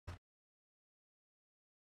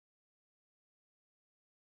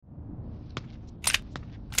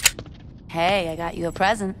Hey, I got you a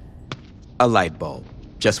present. A light bulb.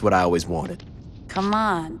 Just what I always wanted. Come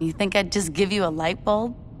on, you think I'd just give you a light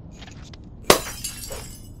bulb?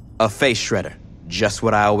 A face shredder. Just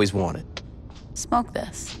what I always wanted. Smoke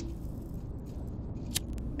this.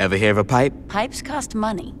 Ever hear of a pipe? Pipes cost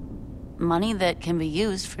money. Money that can be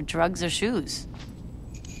used for drugs or shoes.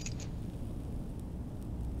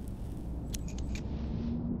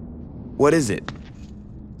 What is it?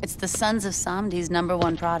 It's the Sons of SAMEDI's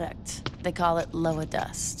 #1 product. They call it Loa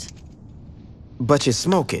Dust. But you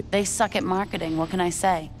smoke it. They suck at marketing, what can I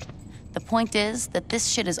say? The point is that this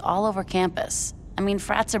shit is all over campus. I mean,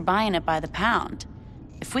 frats are buying it by the pound.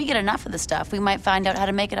 If we get enough of the stuff, we might find out how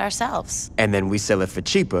to make it ourselves. And then we sell it for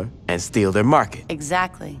cheaper and steal their market.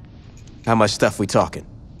 Exactly. How much stuff we talking?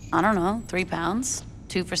 I don't know, 3 pounds?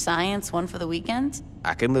 2 for science, 1 for the weekend?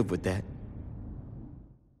 I can live with that.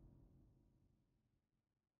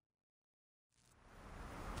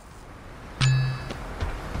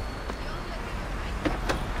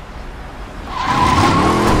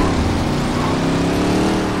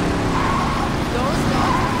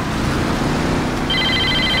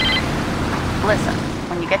 Listen,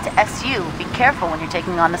 when you get to SU, be careful when you're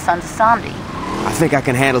taking on the Sons of SAMEDI. I think I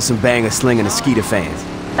can handle some banger slinging and skeeter fans.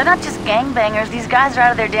 They're not just gangbangers, these guys are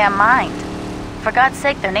out of their damn mind. For God's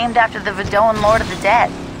sake, they're named after the Vidoan Lord of the Dead.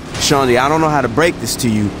 Shawnee, I don't know how to break this to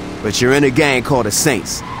you, but you're in a gang called the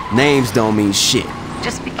Saints. Names don't mean shit.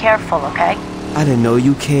 Just be careful, okay? I didn't know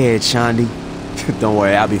you cared, Shawnee. Don't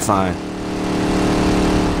worry, I'll be fine.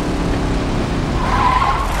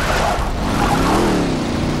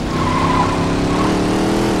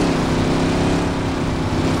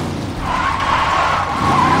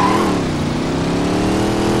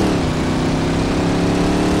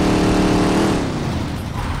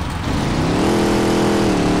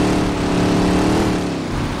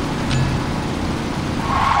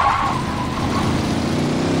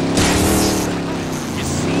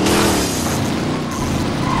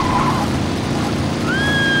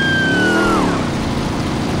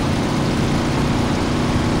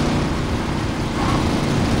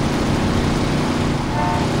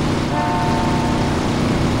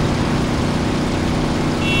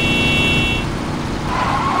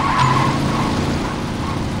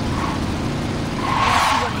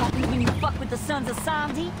 The Sons of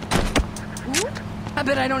SAMEDI? I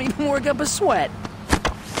bet I don't even work up a sweat.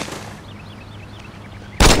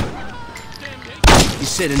 You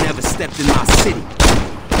should have never stepped in my city.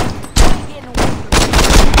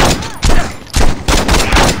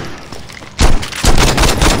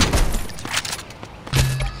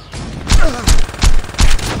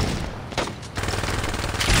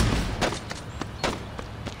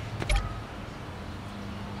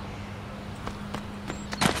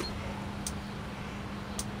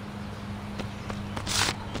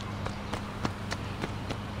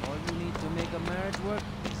 Make a marriage work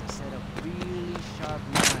is a set of really sharp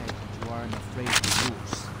knives that you aren't afraid to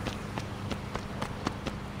use.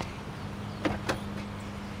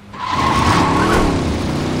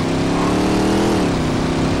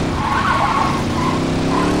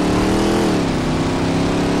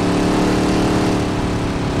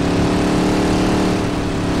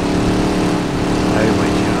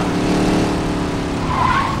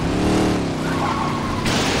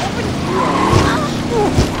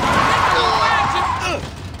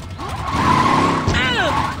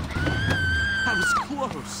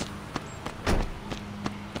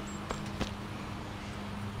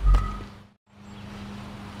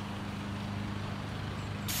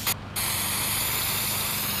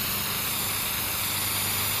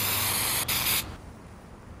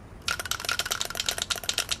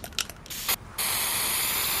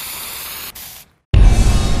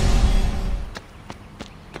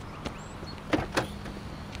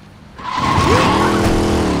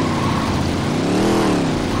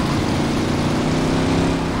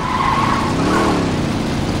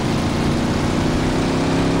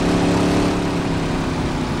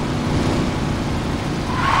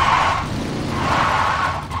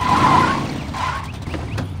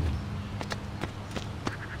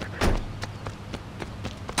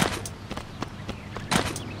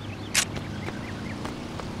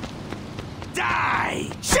 Die!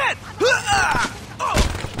 Shit!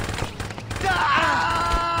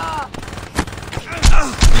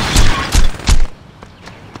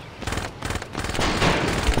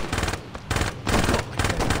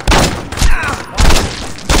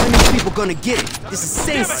 When these people gonna get it? This is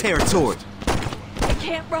Saints territory. I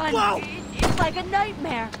can't run. Whoa. It's like a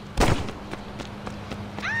nightmare.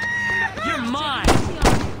 You're mine!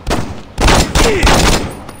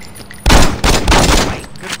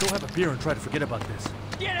 Let's go have a beer and try to forget about this.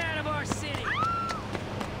 Get out of our city!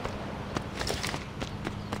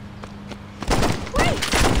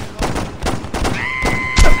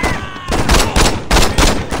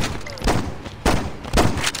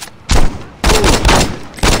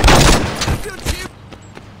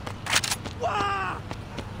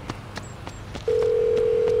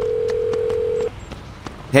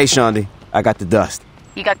 Hey, Shondi. I got the dust.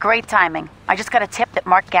 You got great timing. I just got a tip that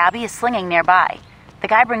Mark Gabby is slinging nearby. The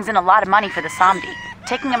guy brings in a lot of money for the SAMEDI.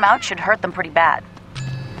 Taking him out should hurt them pretty bad.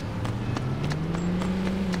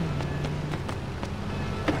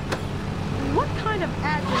 What kind of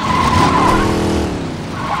address?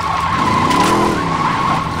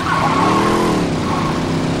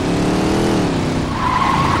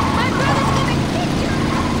 My brother's gonna kick you!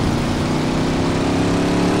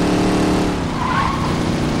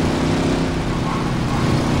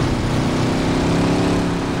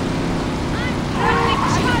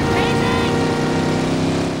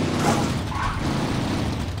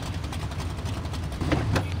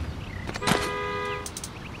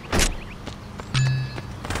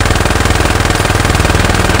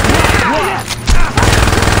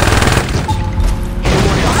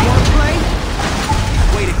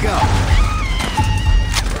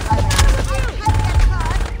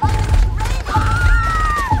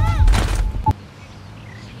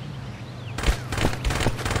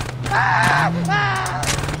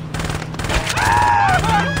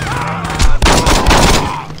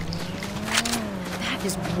 That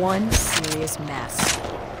is one serious mess.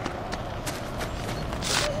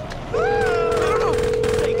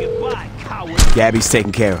 Say goodbye, coward. Gabby's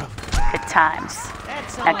taken care of. Good times.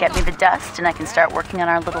 Now get me the dust and I can start working on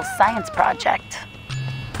our little science project.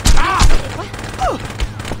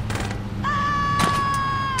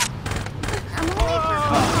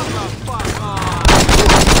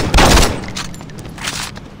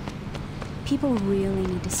 People really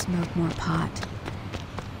need to smoke more pot.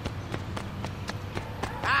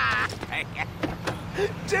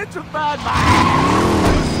 Gentrified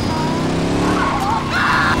my...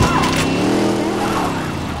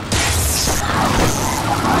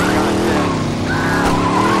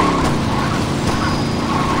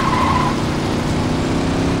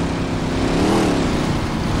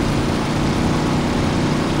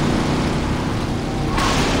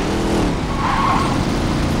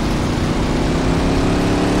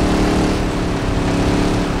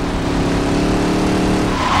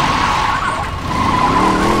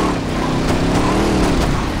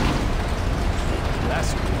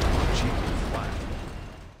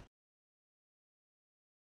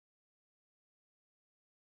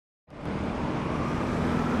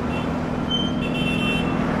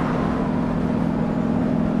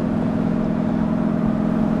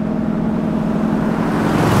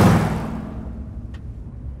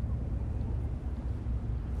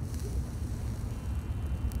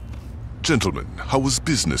 Gentlemen, how was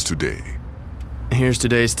business today? Here's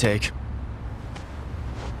today's take.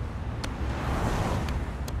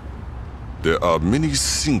 There are many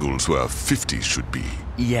singles where 50 should be.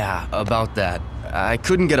 Yeah, about that. I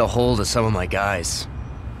couldn't get a hold of some of my guys.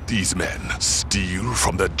 These men steal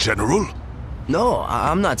from the General? No,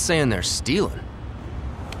 I'm not saying they're stealing.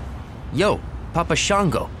 Yo, Papa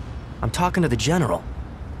Shango. I'm talking to the General.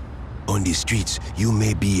 On the streets, you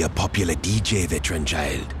may be a popular DJ, veteran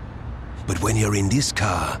child. But when you're in this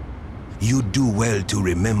car, you do well to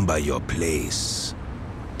remember your place.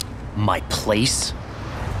 My place?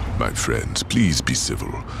 My friends, please be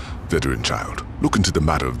civil. Veteran child, look into the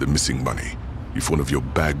matter of the missing money. If one of your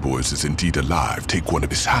bag boys is indeed alive, take one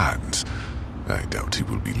of his hands. I doubt he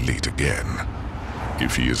will be late again.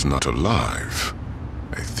 If he is not alive,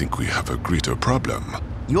 I think we have a greater problem.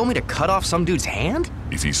 You want me to cut off some dude's hand?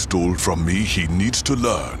 If he stole from me, he needs to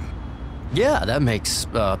learn. Yeah, that makes,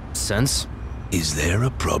 sense. Is there a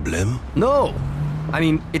problem? No! I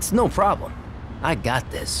mean, it's no problem. I got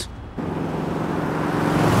this.